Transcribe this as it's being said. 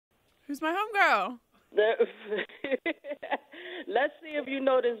Who's my homegirl? Let's see if you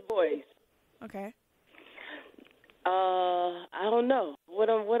know this voice. Okay. I don't know. What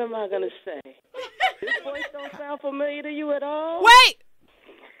am I gonna say? This voice don't sound familiar to you at all? Wait!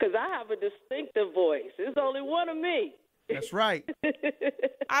 Because I have a distinctive voice. There's only one of me. That's right.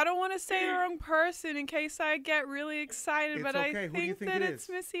 I don't want to say the wrong person in case I get really excited, It's but okay. I Who do you think that it it's is?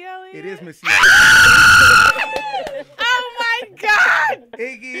 Missy Elliott. It is Missy Elliott. Oh my God!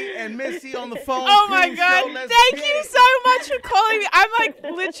 Iggy and Missy on the phone. Oh my Cruise God! show. Let's Thank get you it. so much for calling me. I'm like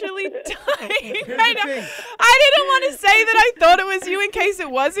literally dying Here's right the now. thing. I didn't want to say that I thought it was you in case it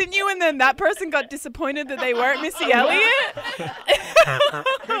wasn't you, and then that person got disappointed that they weren't Missy Elliott.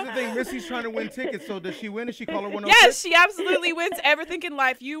 Here's the thing. Missy's trying to win tickets, so does she win? Does she call her 106? Yes, she absolutely wins everything in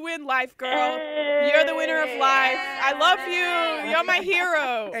life. You win life, girl. You're the winner of life. I love you. You're my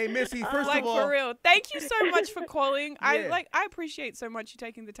hero. Hey, Missy, first Like of all, for real. Thank you so much for calling. Yeah. I appreciate so much you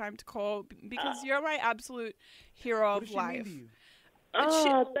taking the time to call because you're my absolute hero what of does she mean life. to you?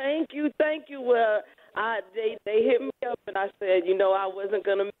 Oh, thank you. Well, they hit me up and I said, I wasn't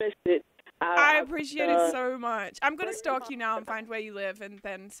gonna miss it. I appreciate it so much. I'm going to stalk you now and find where you live and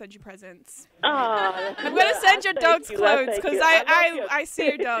then send you presents. I'm I'm going to send your dogs clothes because I I see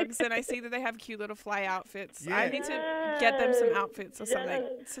your dogs and I see that they have cute little fly outfits. Yeah. I need to get them some outfits or something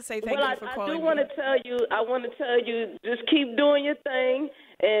to say thank you for calling I do me. want to tell you, just keep doing your thing,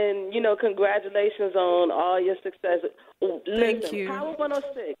 and congratulations on all your success. Thank you. Power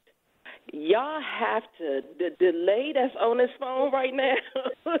 106. Y'all have to the delay that's on this phone right now.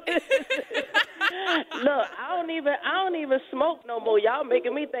 Look, I don't even smoke no more. Y'all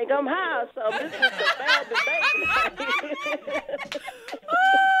making me think I'm high or something. This is a bad debate.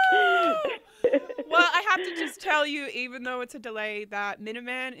 Well, I have to just tell you, even though it's a delay, that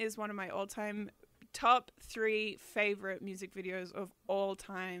Minuteman is one of my all-time top 3 favorite music videos of all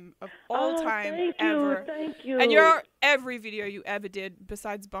time ever. Thank you. And every video you ever did,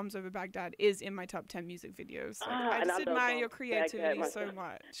 besides Bombs Over Baghdad, is in my top 10 music videos. Like, I just admire your creativity so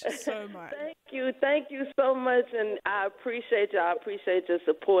much. So much. Thank you so much, and I appreciate you. I appreciate your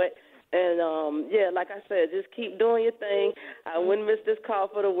support. And, like I said, just keep doing your thing. I wouldn't miss this call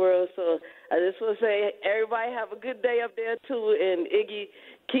for the world. So I just want to say, everybody have a good day up there, too. And, Iggy,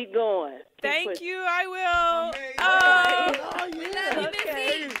 keep going. Thank you. I will. Yeah. Love you,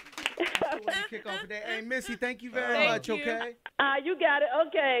 Missy. Kick off today. Hey, Missy, thank you very much, you. okay? You got it.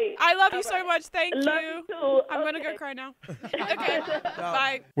 Okay. I love you so much. Thank Love you. you, too. I'm going to go cry now. Okay.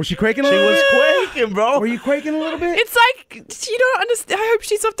 Bye. Was she quaking a She little was bit? quaking, bro. Were you quaking a little bit? It's like, you don't understand. I hope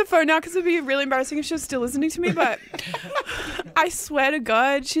she's off the phone now because it would be really embarrassing if she was still listening to me. But I swear to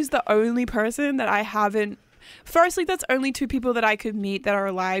God, she's the only person that I haven't. Firstly, that's only 2 people that I could meet that are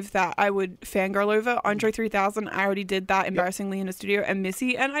alive that I would fangirl over. Andre 3000, I already did that embarrassingly in a studio, and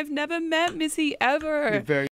Missy, and I've never met Missy ever. You're very